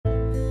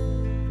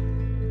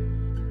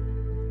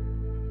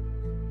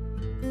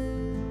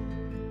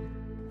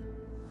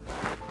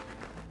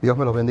Dios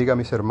me los bendiga,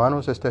 mis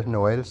hermanos. Este es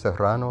Noel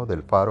Serrano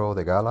del Faro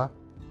de Gala.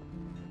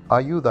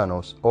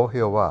 Ayúdanos, oh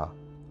Jehová,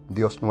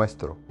 Dios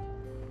nuestro,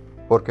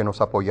 porque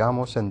nos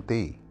apoyamos en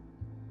ti,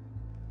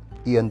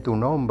 y en tu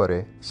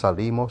nombre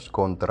salimos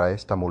contra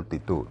esta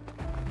multitud.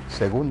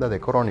 Segunda de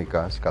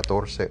Crónicas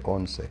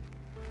 14:11.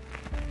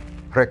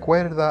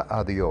 Recuerda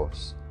a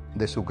Dios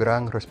de su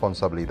gran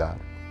responsabilidad.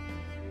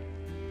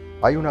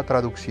 Hay una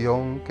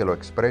traducción que lo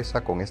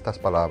expresa con estas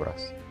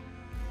palabras: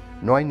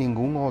 no hay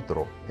ningún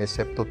otro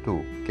excepto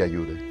tú que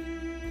ayude.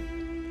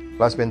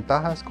 Las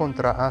ventajas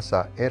contra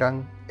Asa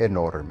eran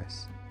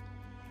enormes.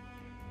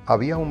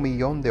 Había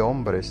 1,000,000 de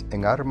hombres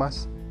en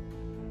armas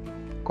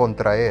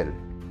contra él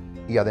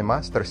y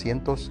además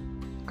 300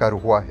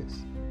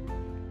 carruajes.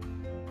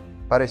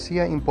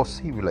 Parecía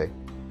imposible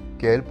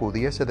que él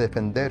pudiese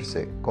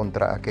defenderse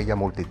contra aquella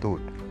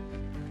multitud.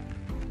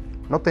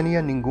 No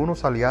tenía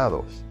ningunos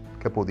aliados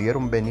que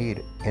pudieran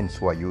venir en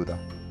su ayuda.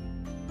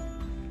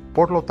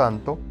 Por lo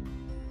tanto,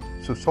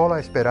 su sola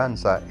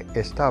esperanza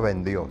estaba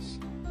en Dios.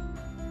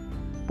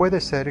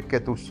 Puede ser que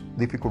tus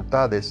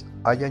dificultades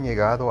hayan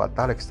llegado a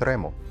tal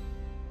extremo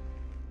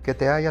que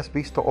te hayas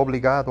visto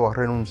obligado a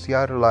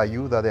renunciar a la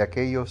ayuda de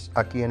aquellos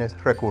a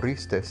quienes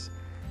recurriste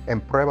en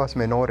pruebas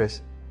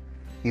menores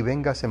y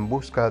vengas en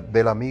busca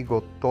del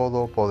amigo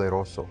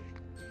todopoderoso.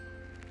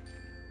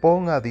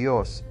 Pon a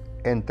Dios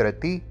entre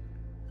ti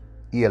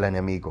y el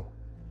enemigo.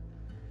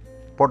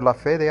 Por la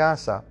fe de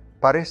Asa,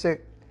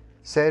 parece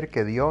ser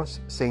que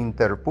Dios se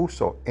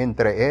interpuso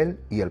entre él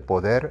y el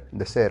poder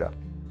de Sera.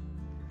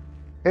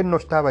 Él no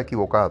estaba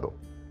equivocado.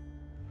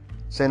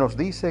 Se nos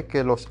dice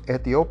que los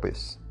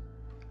etíopes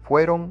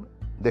fueron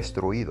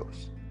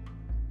destruidos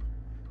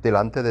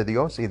delante de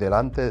Dios y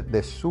delante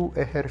de su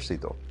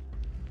ejército,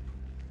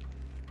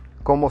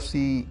 como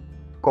si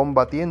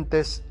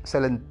combatientes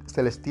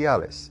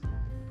celestiales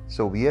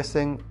se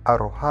hubiesen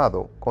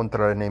arrojado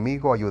contra el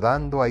enemigo,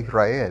 ayudando a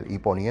Israel y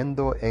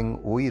poniendo en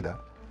huida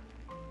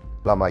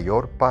la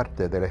mayor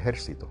parte del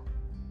ejército.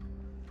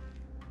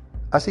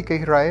 Así que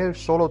Israel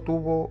solo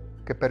tuvo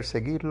que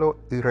perseguirlo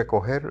y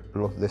recoger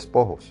los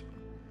despojos.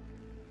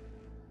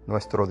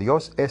 Nuestro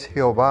Dios es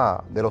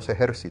Jehová de los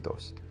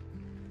ejércitos,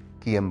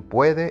 quien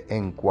puede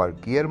en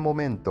cualquier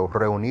momento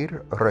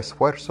reunir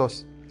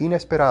refuerzos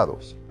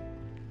inesperados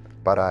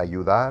para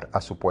ayudar a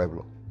su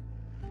pueblo.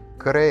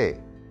 Cree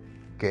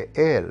que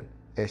Él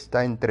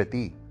está entre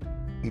ti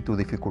y tu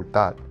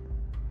dificultad,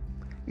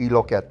 y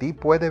lo que a ti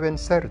puede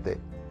vencerte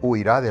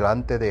huirá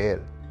delante de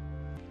Él,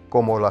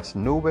 como las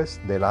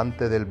nubes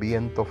delante del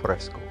viento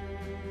fresco.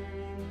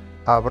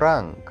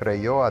 Abraham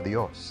creyó a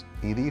Dios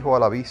y dijo a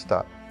la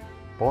vista: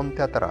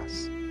 ponte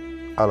atrás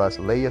a las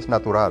leyes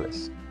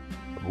naturales,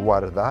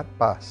 guardad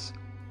paz.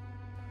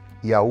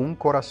 Y a un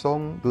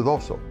corazón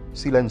dudoso,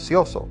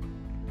 silencioso,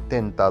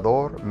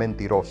 tentador,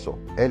 mentiroso,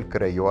 él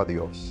creyó a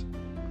Dios.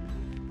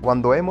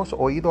 Cuando hemos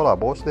oído la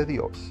voz de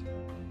Dios,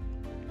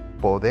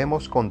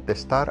 podemos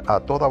contestar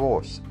a toda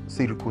voz,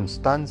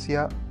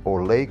 circunstancia o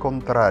ley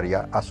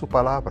contraria a su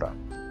palabra,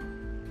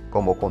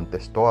 como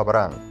contestó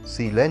Abraham: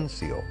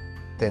 silencio,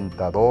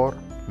 tentador,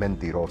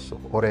 mentiroso.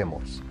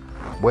 Oremos.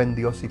 Buen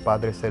Dios y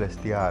Padre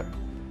Celestial,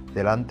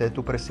 delante de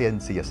tu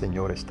presencia,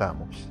 Señor,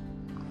 estamos.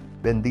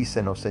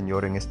 Bendícenos,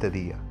 Señor, en este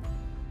día.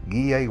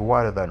 Guía y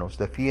guárdanos,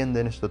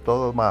 defiéndenos de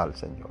todo mal,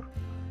 Señor.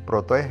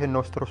 Protege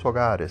nuestros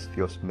hogares,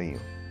 Dios mío,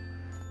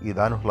 y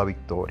danos la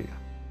victoria.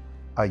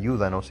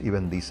 Ayúdanos y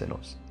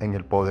bendícenos. En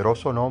el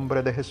poderoso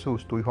nombre de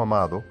Jesús, tu Hijo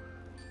amado,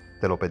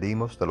 te lo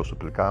pedimos, te lo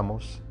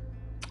suplicamos.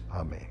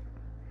 Amén.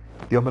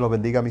 Dios me los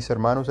bendiga, mis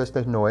hermanos. Este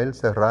es Noel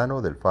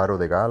Serrano del Faro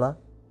de Gala.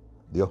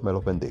 Dios me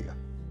los bendiga.